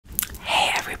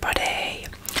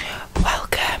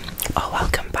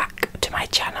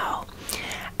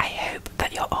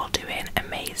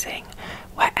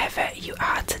you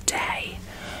are today.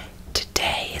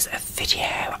 Today's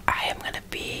video I am going to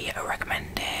be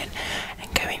recommending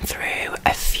and going through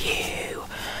a few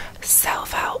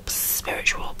self-help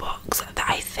spiritual books that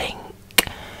I think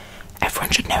everyone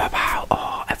should know about,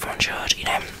 or everyone should, you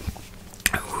know,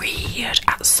 read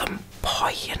at some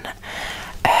point.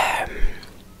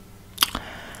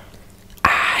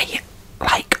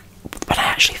 When I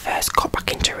actually first got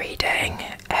back into reading,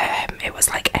 it was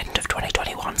like end of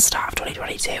 2021, start of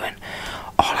 2022, and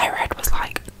all I read was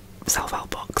like self-help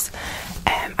books,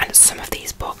 and some of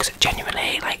these books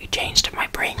genuinely like changed my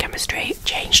brain chemistry,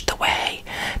 changed the way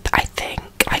that I think,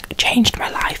 like changed my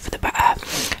life for the better.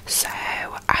 So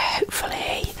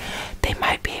hopefully they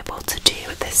might be able to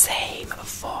do the same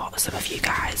for some of you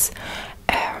guys.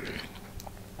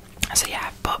 So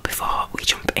yeah, but before we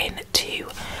jump into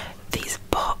these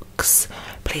books,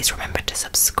 please remember to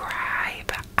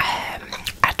subscribe,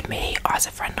 add me as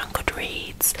a friend on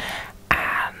Goodreads,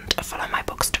 and follow my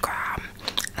Bookstagram.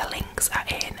 The links are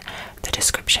in the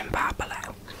description bar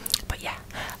below. But yeah,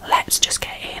 let's just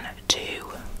get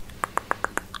into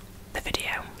the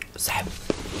video. So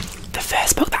the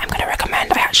first book that I'm going to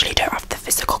recommend, I actually don't have the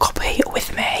physical copy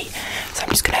with me, so I'm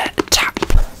just going to tap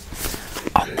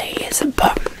on these,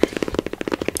 but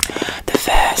the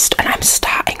first, and I'm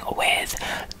starting with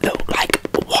the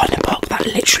one book that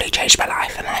literally changed my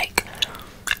life, and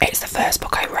it's the first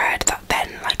book I read that then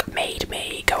made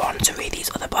me go on to read these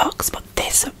other books. But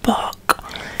this book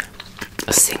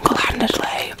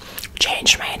single-handedly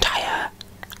changed my entire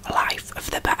life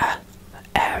for the better,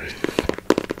 and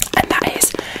that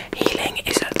is Healing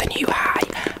is the New High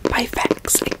by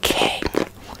Vex King.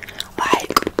 I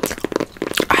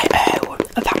owe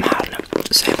that man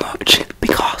so much,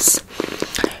 because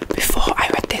before I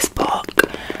read this book,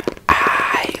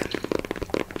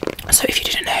 so if you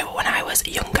didn't know, when I was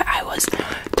younger I was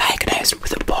diagnosed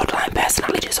with a borderline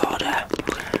personality disorder,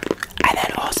 and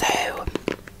then also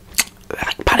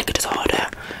panic disorder,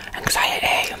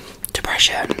 anxiety,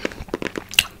 depression.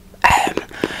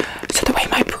 So the way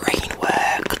my brain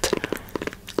worked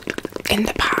in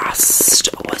the past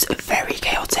was very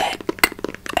chaotic,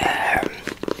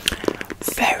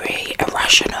 very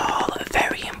irrational,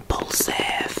 very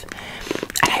impulsive,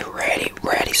 and I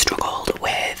really struggled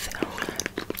with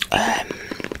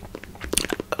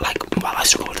I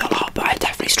struggled with a lot, but I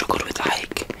definitely struggled with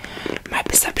my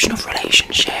perception of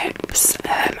relationships,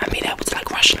 and being able to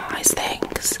rationalise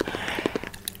things.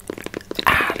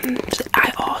 And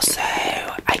I also,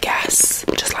 I guess,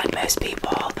 just like most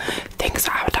people, things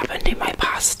that had happened in my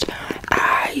past,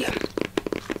 I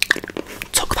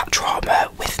took that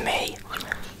trauma with me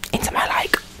into my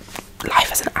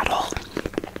life as an adult.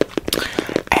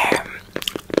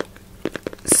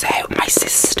 So my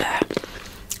sister,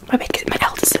 my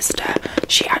elder sister,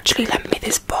 she actually lent me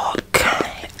this book.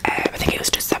 I think it was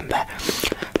December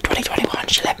 2021.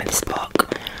 She lent me this book,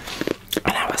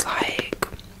 and I was like,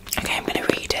 okay, I'm gonna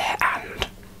read it, and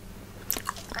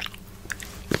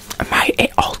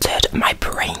it altered my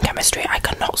brain chemistry. I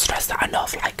cannot stress that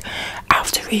enough.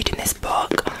 After reading this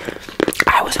book,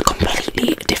 I was a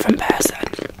completely different person.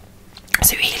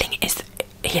 So Healing is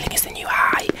the New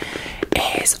High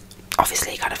is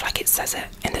obviously kind of it says it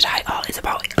in the title, it's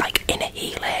about inner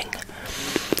healing,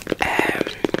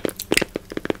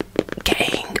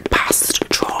 getting past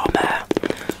trauma,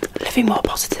 living more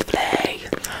positively,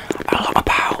 a lot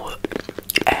about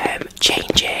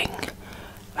changing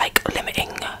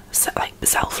limiting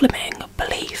self-limiting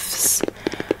beliefs,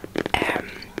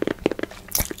 and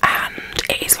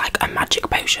it is a magic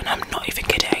potion. I'm not even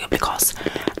kidding, because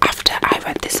after I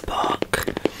read this book,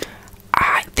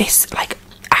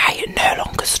 I no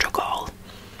longer struggle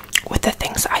with the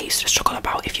things that I used to struggle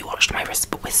about. If you watched my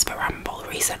Whisper Ramble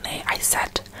recently, I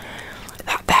said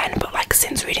that then, but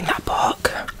since reading that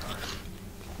book,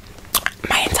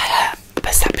 my entire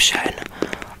perception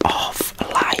of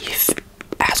life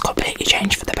has completely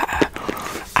changed for the better.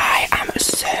 I am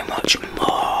so much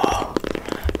more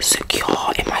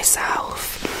secure in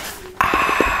myself.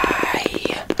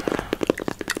 I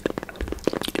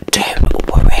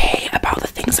don't worry about the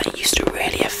things that used to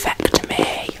really affect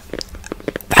me.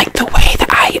 The way that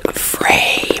I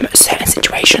frame certain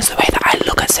situations, the way that I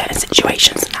look at certain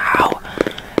situations now,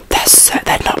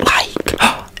 they're not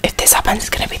oh, if this happens it's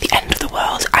going to be the end of the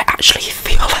world. I actually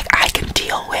feel like I can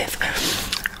deal with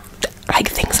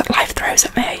things that life throws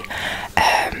at me.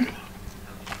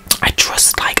 I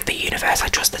trust the universe, I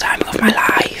trust the timing of my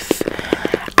life.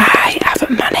 I have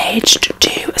managed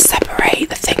to separate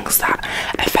the things that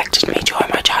affected me during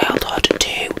my childhood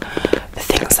to the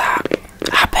things that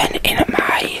happen in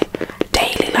my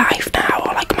daily life now,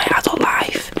 or my adult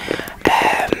life.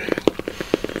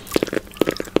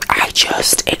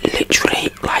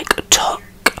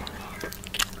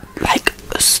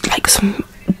 some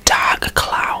dark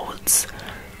clouds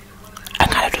and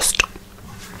kind of just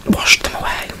washed them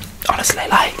away. Honestly,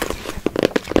 like,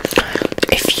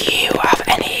 if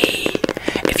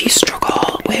you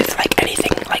struggle with like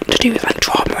anything like to do with like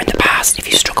trauma in the past, if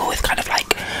you struggle with kind of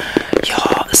like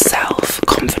your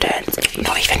self-confidence, if you're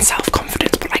not even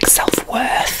self-confidence but like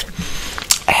self-worth,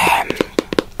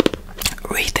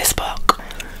 read this book,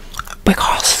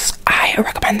 because I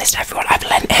recommend this to everyone. I've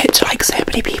lent it to like so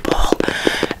many people.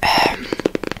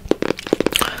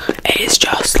 It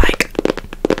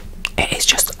is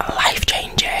just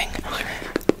life-changing.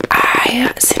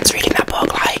 Since reading that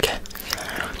book, like,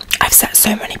 I've set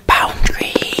so many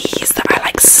boundaries that I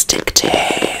like stick to.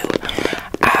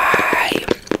 I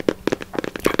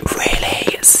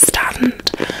really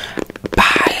stand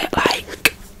by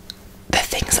like the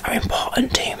things that are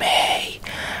important to me.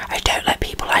 I don't let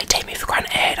people like take me for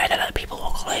granted. I don't let people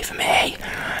walk all over me.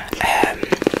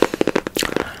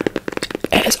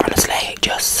 It is honestly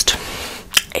just,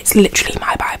 it's literally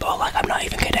my Bible, like, I'm not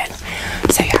even kidding.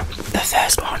 So yeah, the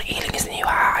first one, Healing is the New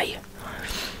High.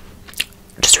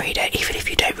 Just read it. Even if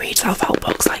you don't read self-help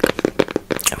books, like,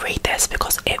 read this,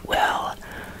 because it will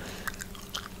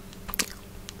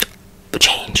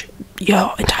change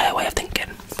your entire way of thinking.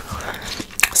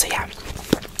 So yeah,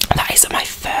 that is my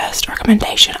first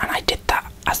recommendation, and I did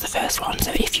that as the first one.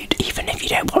 So even if you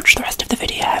don't watch the rest of the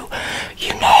video,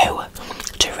 you know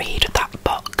to read that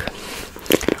book.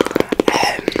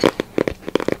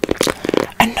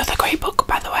 Another great book,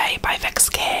 by the way, by Vex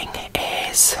King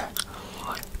is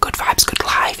Good Vibes, Good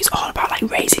Life. It's all about like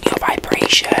raising your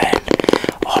vibration,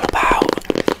 all about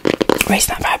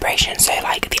raising that vibration, so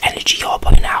like the energy you're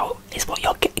putting out is what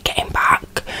you're getting back.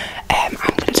 I'm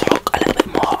going to talk a little bit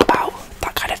more about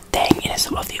that kind of thing in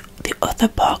some of the other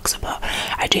books, but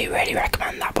I do really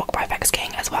recommend that book by Vex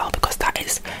King as well, because that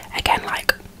is, again,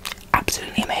 like,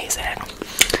 absolutely amazing.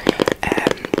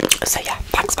 So yeah,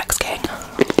 thanks Vex King.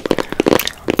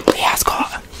 He has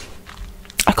got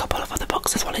a couple of other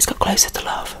books as well. He's got Closer to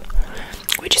Love,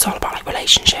 which is all about like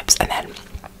relationships, and then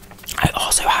I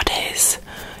also had his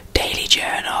daily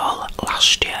journal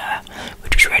last year,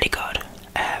 which was really good.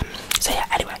 So yeah,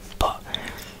 anyway, but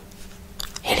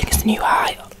Healing is the New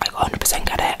High, like 100%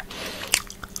 get it.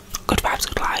 Good Vibes,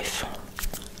 Good Life,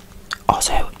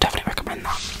 also definitely recommend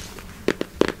that.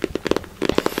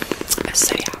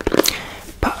 So yeah,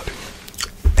 but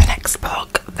the next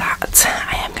book that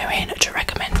I am going to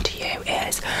recommend to you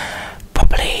is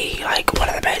probably like one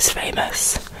of the most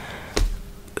famous,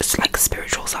 it's like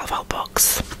spiritual self-help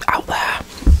books out there.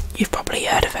 You've probably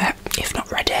heard of it, if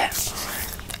not read it,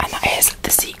 and that is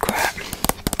The Secret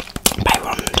by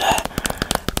Rhonda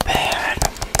Byrne.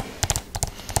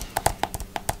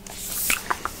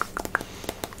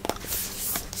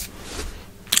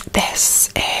 This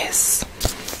is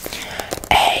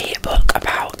a book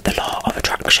about the law of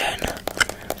attraction,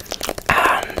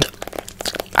 and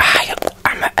I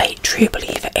am a true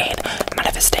believer in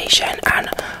manifestation and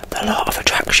the law of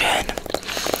attraction.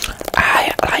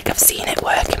 I've seen it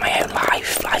work in my own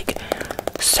life like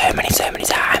so many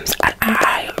times, and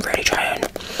I really try and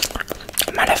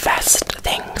manifest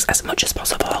things as much as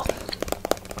possible.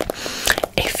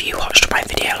 If you watched my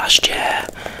video last year,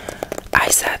 I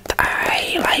said that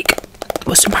I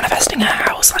was manifesting a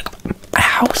house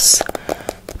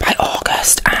by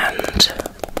August, and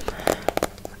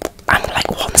I'm like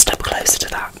one step closer to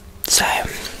that. So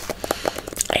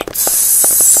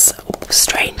it's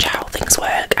strange how things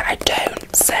work, and I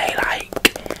don't say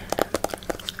like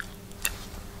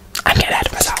I'm getting ahead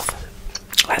of myself.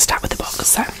 Let's start with the book.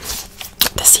 So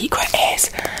The Secret is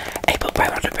a book by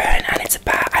Rhonda Byrne, and it's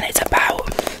about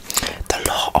the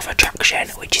law of attraction,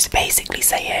 which is basically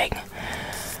saying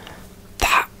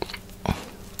that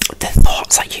the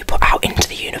thoughts that you put out into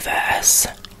the universe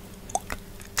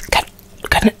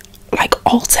can like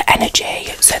alter energy,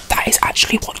 so that is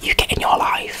actually what you get in your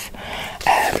life.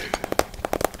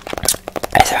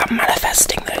 It's about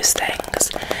manifesting those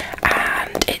things,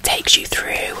 and it takes you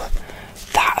through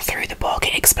that through the book.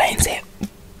 It explains it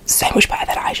so much better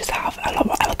than I just have, a lot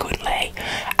more eloquently,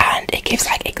 and it gives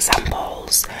like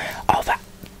examples of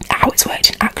how it's worked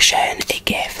in action. It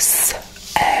gives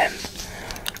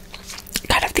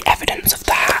kind of the evidence of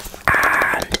that,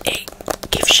 and it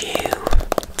gives you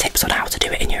tips on how to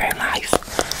do it in your own life.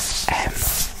 And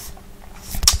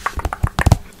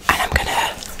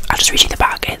I'll just read you the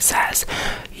back. It says,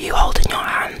 "You hold in your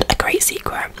hand a great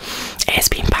secret. It has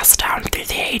been passed down through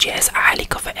the ages, highly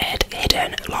coveted,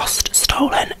 hidden, lost,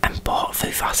 stolen, and bought for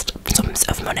vast sums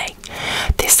of money.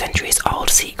 This centuries-old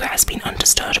secret has been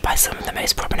understood by some of the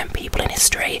most prominent people in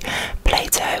history: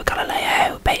 Plato,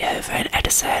 Galileo, Beethoven,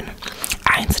 Edison,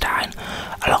 Einstein,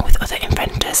 along with other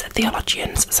inventors,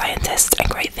 theologians, scientists and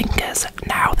great thinkers.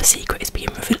 Now the secret is being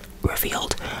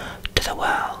revealed to the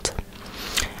world.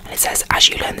 And it says, as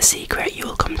you learn the secret, you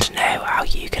will come to know how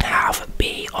you can have,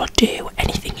 be or do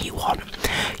anything you want.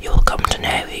 You will come to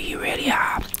know who you really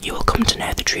are. You will come to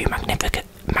know the true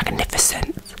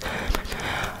magnificence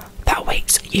that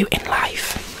awaits you in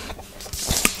life.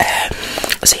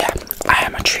 So yeah, I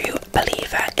am a true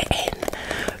believer in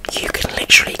you can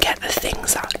literally get the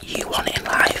things that you want in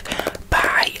life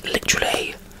by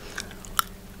literally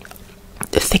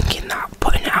thinking that,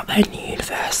 putting it out there in the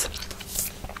universe.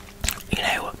 You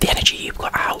know, the energy you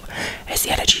put out is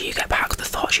the energy you get back. The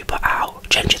thoughts you put out,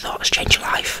 change your thoughts, change your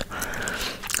life.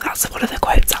 That's one of the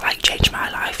quotes I like, change my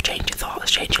life, change your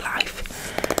thoughts, change your life.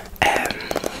 And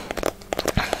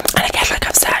again, like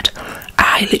I've said,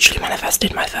 I literally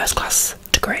manifested my first class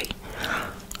degree.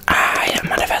 I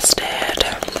manifested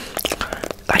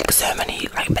like so many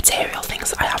like material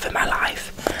things that I have in my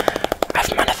life.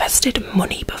 I've manifested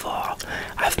money before.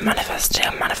 I'm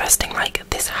manifesting like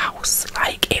this house.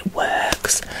 Like, it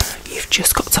works. You've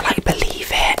just got to like believe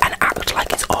it and act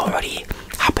like it's already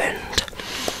happened.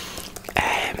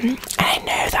 And I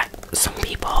know that some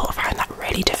people find that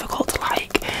really difficult to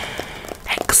like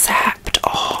accept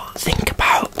or think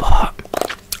about, but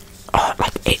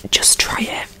just try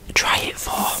it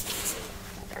for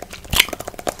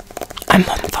a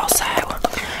month or so.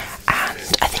 And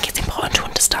I think it's important to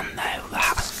understand though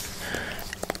that,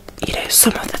 you know,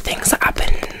 some of the things that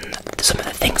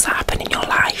happen in your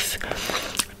life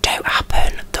don't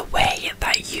happen the way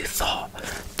that you thought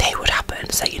they would happen.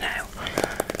 So, you know,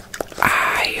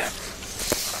 I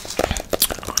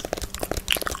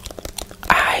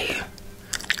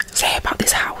say about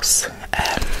this house,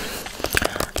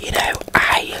 you know,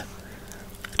 I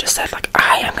just said like,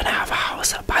 I am going to have a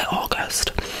house by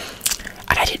August,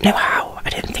 and I didn't know how, I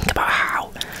didn't think about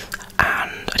how,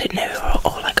 and I didn't know,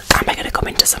 or like, am I going to come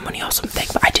into some money or something,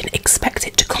 but I didn't expect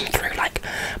it to come through like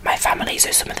my family.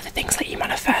 So some of the things that you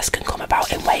manifest can come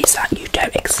about in ways that you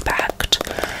don't expect.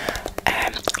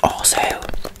 Also,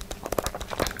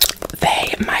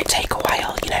 they might take a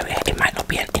while, you know, it might not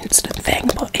be an instant thing,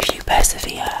 but if you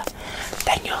persevere,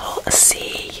 then you'll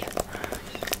see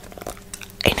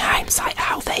in hindsight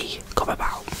how they come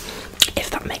about, if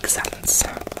that makes sense.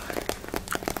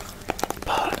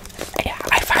 But yeah,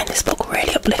 I find this book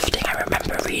really uplifting. I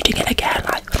remember reading it again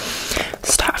like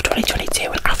start of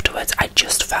 2022, and afterwards I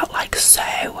just felt like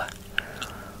so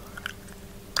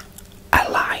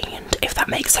aligned, if that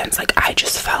makes sense. Like, I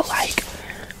just felt like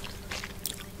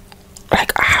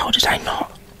how did I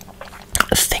not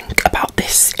think about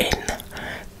this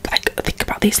think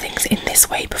about these things in this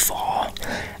way before?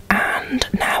 And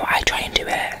now I try and do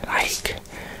it like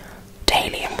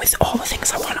daily and with all the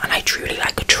things I want, and I truly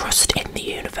like trust in the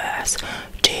universe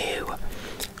to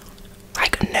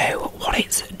like know what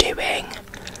it's doing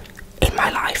in my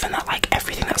life, and that like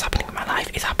everything that's happening in my life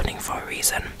is happening for a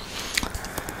reason.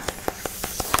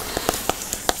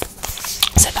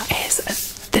 So that is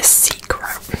the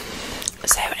secret.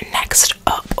 So next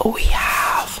up we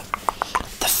have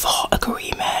the 4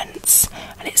 Agreements,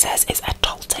 and it says it's a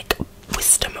Toltec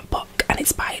wisdom book, and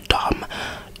it's by Don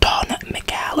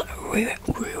Miguel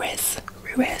Ruiz.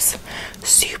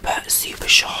 Super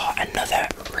short, another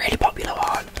really popular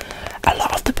one. A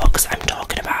lot of the books I'm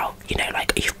talking about, you know,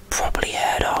 like you've probably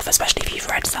heard of, especially if you've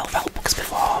read self-help books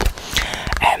before.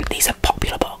 These are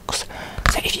popular books,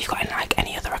 so if you've got like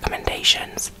any other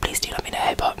recommendations, please do let me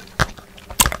know. But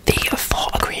the 4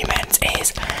 Agreements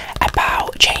is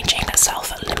about changing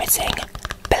self-limiting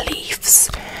beliefs,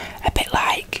 a bit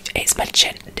like it's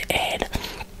mentioned in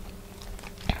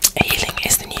Healing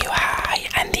is the New High,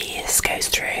 and these goes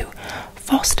through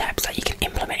 4 steps that you can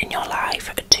implement in your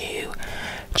life to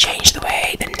change the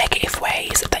negative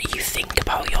ways that you think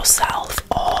about yourself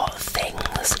or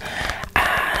things,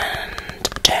 and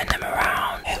turn them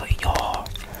around so your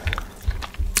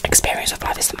experience of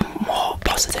life is more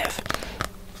positive.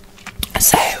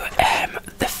 So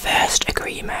the first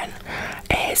agreement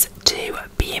is to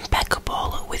be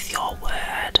impeccable with your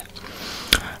word.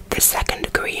 The second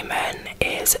agreement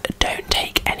is don't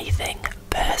take anything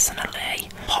personally.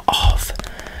 What of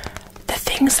the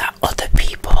things that other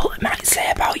people might say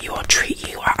about you or treat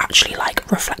you are actually like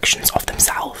reflections of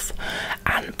themselves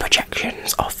and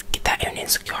projections of their own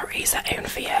insecurities, their own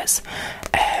fears,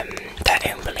 their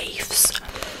own beliefs.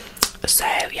 So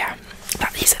yeah,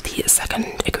 that is the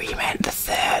second agreement. The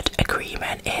third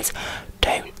agreement is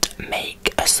don't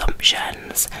make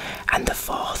assumptions, and the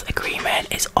 4th agreement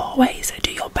is always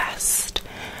do your best.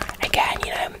 Again,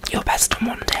 you know, your best on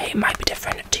one day might be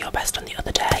different to your best on the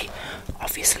other day.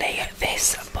 Obviously obviously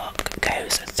this book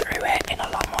goes through it in a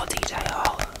lot more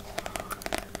detail.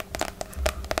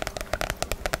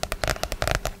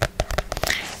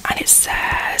 And it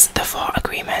says the 4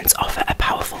 agreements offer a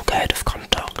powerful code of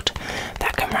conduct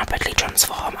that can rapidly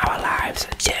transform our lives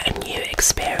to a new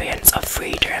experience of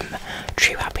freedom,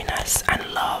 true happiness and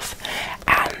love.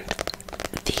 And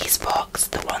these books,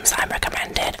 the ones I'm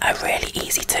recommending, are really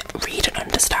easy to read and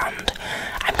understand.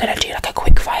 I'm going to do like a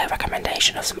quick fire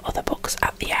recommendation of some other books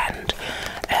at the end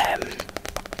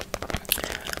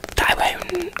that I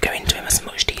won't go into in as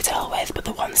much detail with, but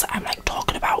the ones that I'm like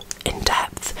talking about in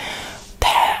depth,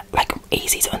 they're like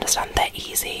easy to understand, they're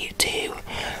easy to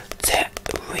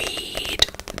read.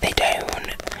 They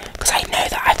don't, because I know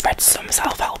that I've read some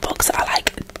self-help books that are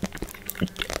like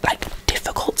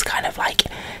difficult to kind of like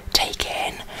take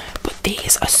in, but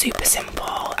these are super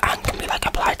simple and can be like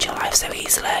applied to your life so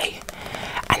easily,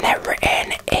 and they're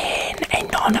written in a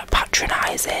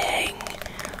non-patronising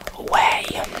way.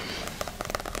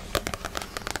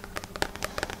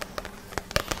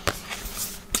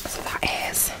 So that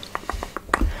is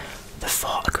the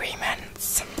 4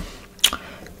 agreements.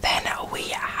 Then we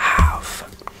have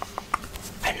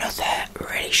another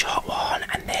really short one,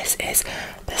 and this is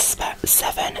the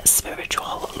 7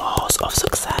 spiritual laws of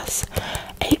success,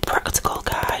 a practical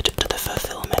guide to the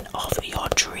fulfillment of your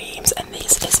dreams, and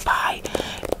this is by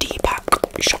Deepak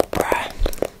Chopra.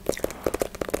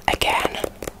 Again,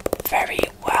 very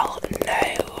well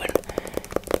known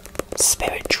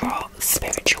spiritual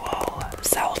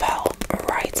self-help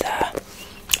writer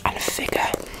and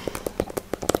figure.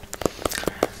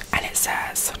 And it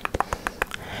says,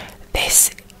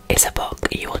 this is a book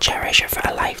you will cherish for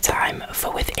a lifetime,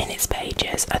 for within its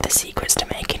pages are the secrets to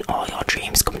making all your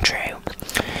dreams come true.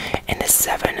 In the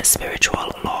 7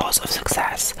 spiritual laws of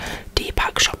success,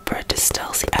 Deepak Chopra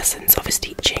distills the essence of his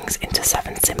teachings into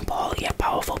 7 simple yet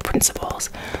powerful principles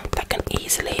that can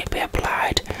easily be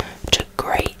applied to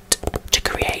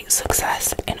create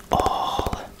success in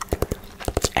all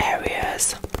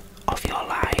areas of your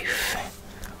life.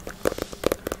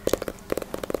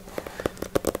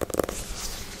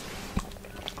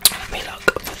 Let me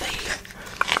look for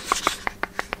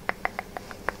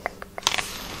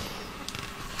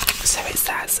so it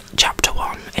says, chapter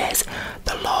 1 is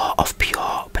the law of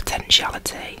pure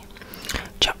potentiality.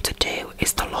 Chapter 2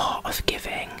 is the law of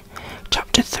giving.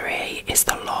 Chapter 3 is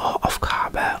the law of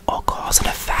karma, or cause and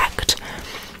effect.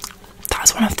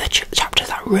 That's one of the chapters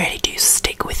that really do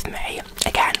stick with me.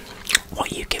 Again,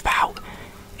 what you give out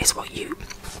is what you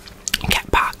get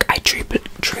back. I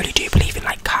truly do believe in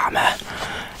like karma,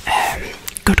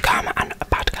 good karma and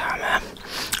bad karma.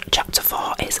 Chapter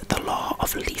 4 is the law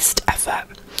of least effort.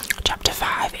 Chapter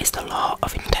 5 is the law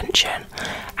of intention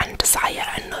and desire,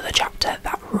 another chapter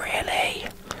that really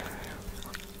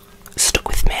stuck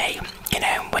with me. You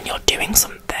know, when you're doing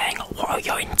something, what are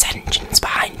your intentions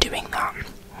behind doing that?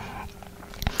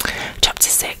 Chapter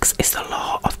 6 is the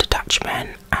law of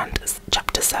detachment, and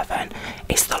chapter 7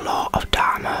 is the law of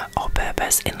dharma, or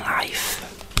purpose in life.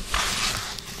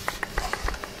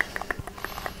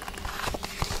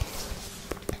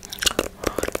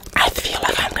 I feel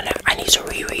like I need to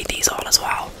reread these all as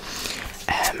well,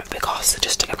 because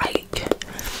just to get like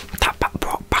that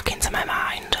brought back into my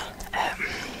mind.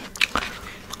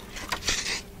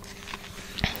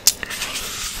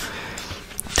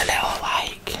 The little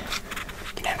like,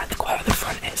 you know, like the quote at the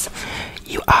front is,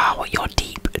 you are what your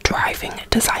deep driving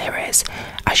desire is.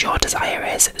 As your desire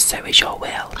is, so is your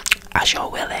will. As your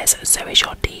will is, so is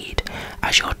your deed.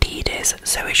 As your deed is,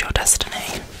 so is your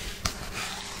destiny.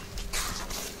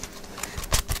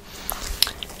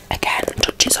 Again,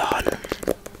 touches on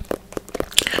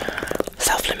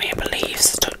self-limiting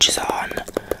beliefs, touches on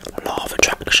law of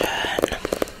attraction.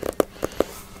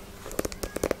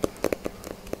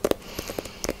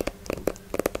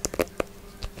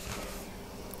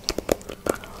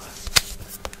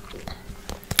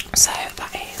 So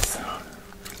that is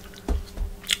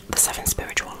the 7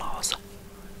 spiritual laws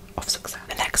of success.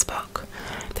 The next book,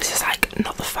 this is like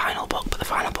not the final book, but the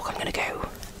final book I'm going to go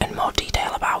in more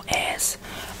detail about is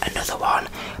another one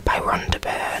by Rhonda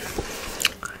Byrne,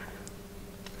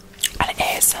 and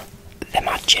it is The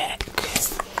Magic.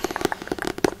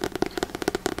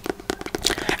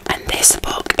 And this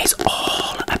book is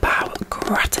all about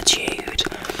gratitude.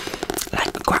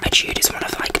 Like, gratitude is one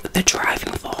of like the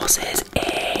driving forces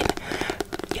in,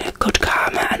 you know, good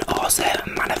karma and also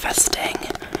manifesting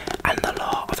and the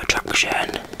law of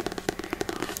attraction.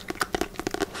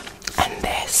 And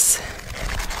this,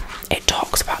 it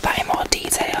talks about that in more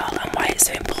detail and why it's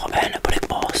so important, but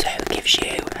it also gives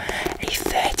you a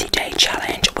 30-day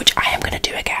challenge, which I am going to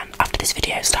do again after this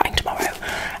video starting tomorrow.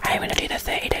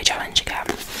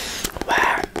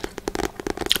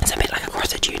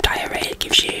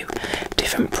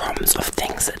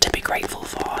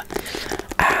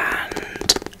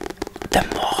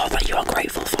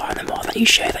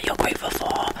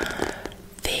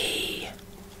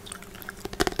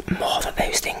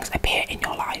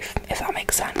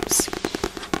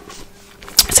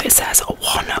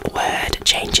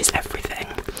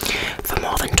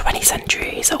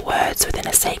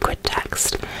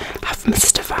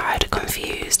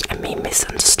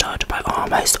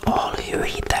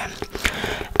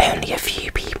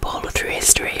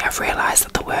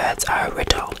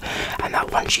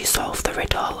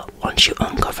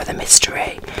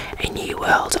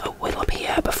 will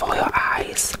appear before your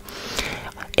eyes.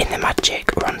 In the magic,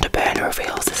 Rhonda Byrne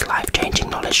reveals this life-changing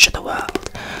knowledge to the world.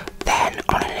 Then,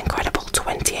 on an incredible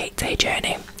 28-day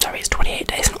journey, sorry, it's 28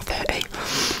 days, not 30,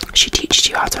 she teaches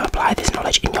you how to apply this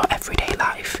knowledge in your everyday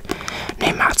life.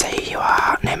 No matter who you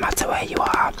are, no matter where you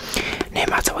are, no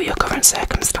matter what your current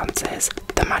circumstances,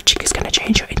 the magic is going to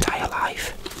change your entire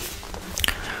life.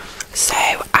 So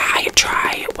I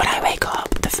try, when I wake up,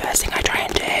 the first thing I try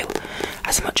and do,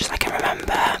 as much as I can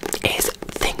remember, is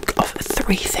think of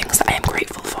 3 things that I am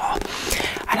grateful for.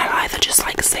 And I'll either just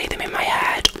like say them in my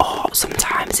head, or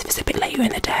sometimes if it's a bit later in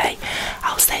the day,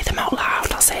 I'll say them out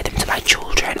loud. I'll say them to my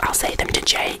children, I'll say them to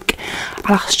Jake.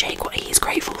 I'll ask Jake what he's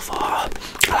grateful for. I'll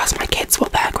ask my kids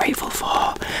what they're grateful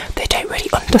for. They don't really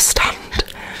understand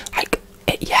like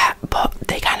it yet, but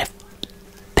they're getting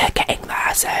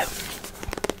there. So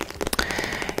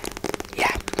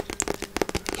yeah,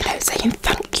 you know, saying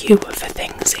thank you for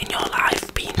things in your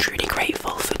life, being truly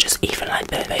grateful for just even like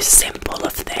the most simple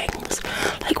of things.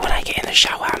 Like when I get in the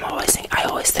shower, I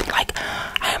always think like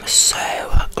I am so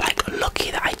like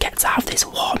lucky that I get to have this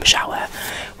warm shower.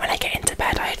 When I get into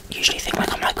bed, I usually think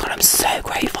like, oh my god, I'm so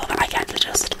grateful that I get to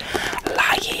just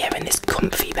lie here in this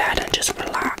comfy bed and just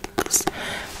relax.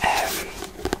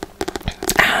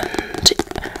 And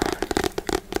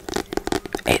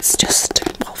it's just,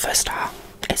 well, first off,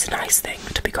 it's a nice thing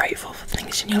to be grateful for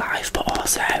things in your life, but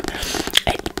also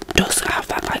it does have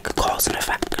that like cause and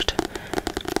effect.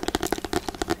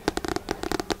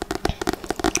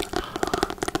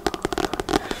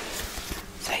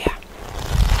 So yeah,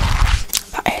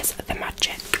 that is The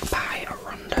Magic by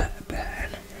Rhonda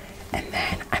Byrne. And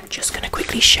then I'm just going to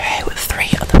quickly show 3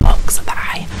 other books that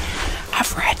I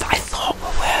have read that I thought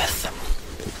were worth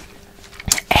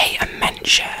a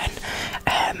mention.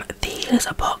 These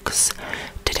books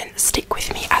didn't stick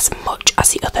with me as much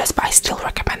as the others, but I still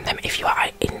recommend them if you are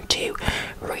into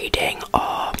reading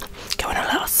or going on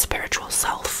a little spiritual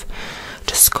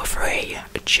self-discovery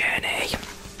journey.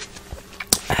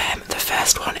 The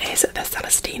first one is The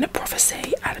Celestine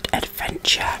Prophecy and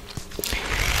Adventure,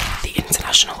 the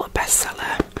international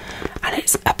bestseller, and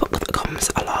it's a book that comes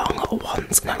along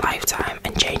once in a lifetime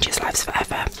and changes lives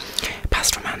forever,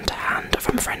 passed from hand to hand,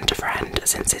 from friend to friend,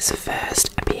 since it's first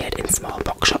appeared in small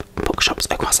bookshops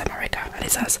across America. And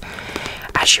it says,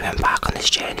 as you embark on this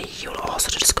journey, you'll also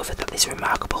discover that this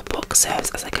remarkable book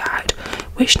serves as a guide,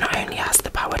 which not only has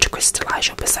the power to crystallise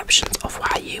your perceptions of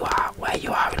why you are where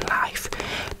you are in life,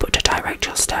 but to direct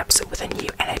your steps with a new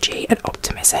energy and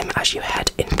optimism as you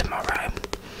head in tomorrow.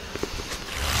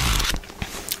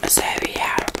 So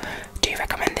yeah, do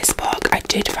recommend this book. I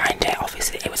did find it,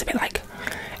 obviously it was a bit like,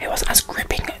 it wasn't as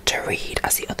gripping to read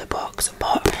as the other books,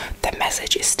 but the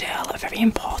message is still very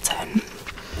important.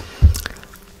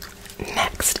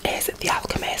 Next is The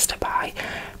Alchemist by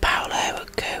Paulo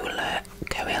Coelho.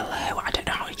 I don't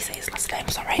know how you say his last name,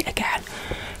 sorry again.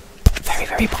 Very,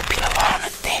 very popular one.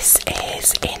 This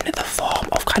is in the form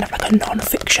of kind of like a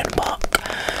non-fiction book.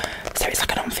 So it's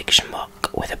like a non-fiction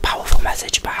book with a powerful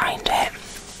message behind it.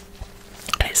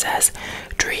 And it says,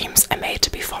 dreams are made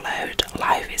to be followed,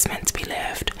 life is meant to be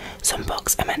lived, some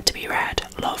books are meant to be read,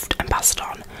 loved and passed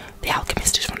on. The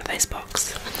Alchemist is one of those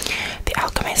books. The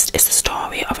Alchemist is the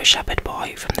story of a shepherd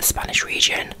boy from the Spanish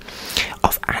region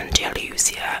of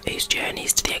Andalusia whose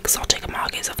journeys to the exotic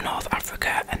markets of North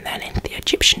Africa and then into the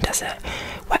Egyptian desert,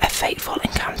 where a fateful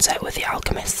encounter with the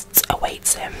alchemists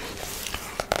awaits him.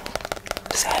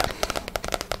 So,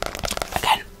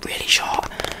 again, really short.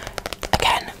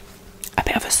 Again, a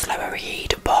bit of a slower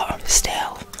read, but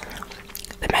still,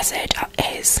 the message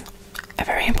is a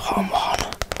very important one.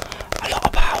 A lot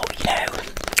about, you know,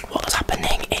 what's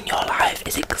happening in your life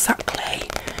is exactly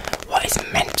what is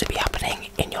meant to be happening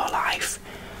in your life.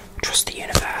 Trust the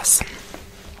universe.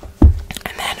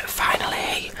 And then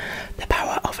finally, The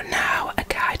Power of Now, A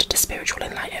Guide to Spiritual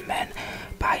Enlightenment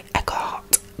by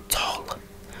Eckhart Tolle.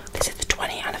 This is the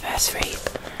 20th anniversary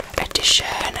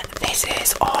edition. This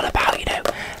is all about, you know,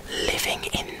 living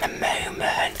in the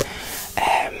moment.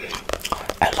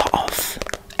 A lot of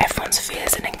everyone's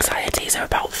fears and anxieties are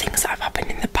about things that have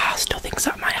happened in the past or things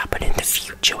that might happen in the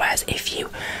future, whereas if you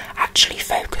actually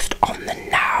focused on the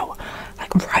now,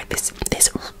 like right this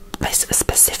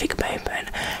specific moment,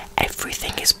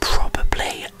 everything is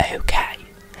probably okay.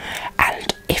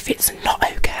 And if it's not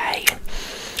okay,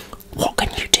 what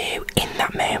can you do in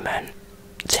that moment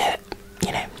to,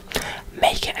 you know,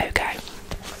 make it okay?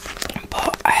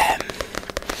 But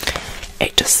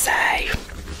it does say,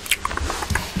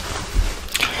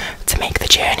 to make the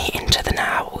journey into the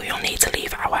now, we'll need to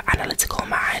leave our analytical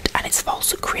mind and its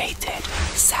false created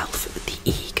self, the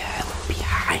ego,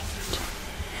 behind.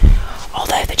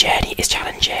 Although the is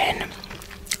challenging.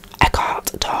 Eckhart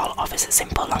Tolle offers a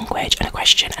simple language and a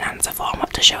question and answer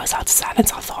format to show us how to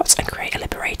silence our thoughts and create a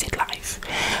liberated life.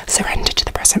 Surrender to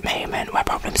the present moment where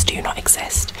problems do not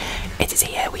exist. It is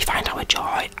here we find our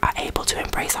joy, are able to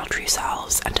embrace our true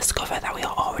selves and discover that we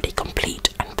are already complete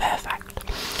and perfect.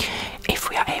 If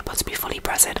we are able to be fully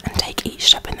present and take each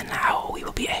step in the now, we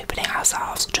will be opening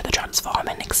ourselves to the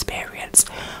transforming experience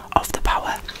of the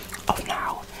power of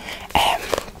now.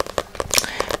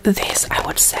 This, I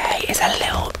would say, is a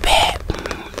little bit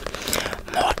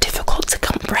more difficult to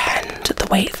comprehend the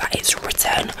way that it's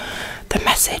written. The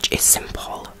message is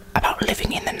simple about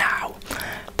living in the now.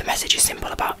 The message is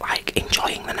simple about like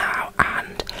enjoying the now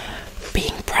and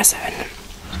being present,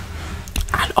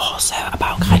 and also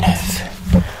about kind of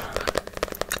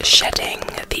shedding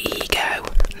the ego,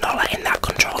 not letting that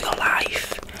control your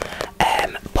life.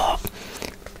 But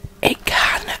it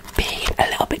can be a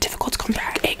little bit difficult to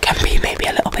comprehend. It can be maybe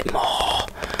a little bit more,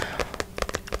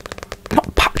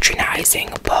 not patronising,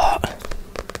 but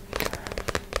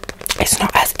it's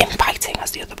not as inviting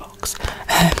as the other books.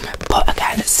 But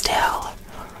again, still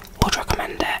would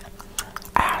recommend it.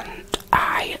 And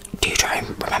I do try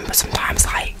and remember sometimes,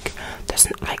 like, there's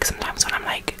like sometimes when I'm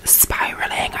like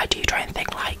spiraling, I do try and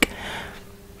think like,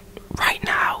 right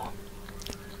now,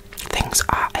 things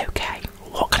are okay.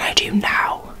 What can I do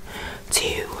now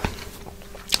to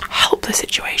help the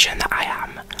situation that I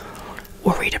am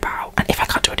worried about? And if I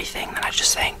can't do anything, then I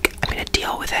just think I'm going to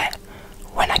deal with it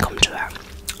when I come to it.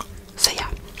 So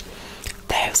yeah,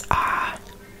 those are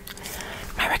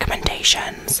my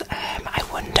recommendations. I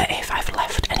wonder if I've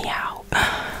left any out.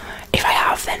 If I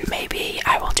have, then maybe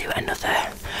I will do another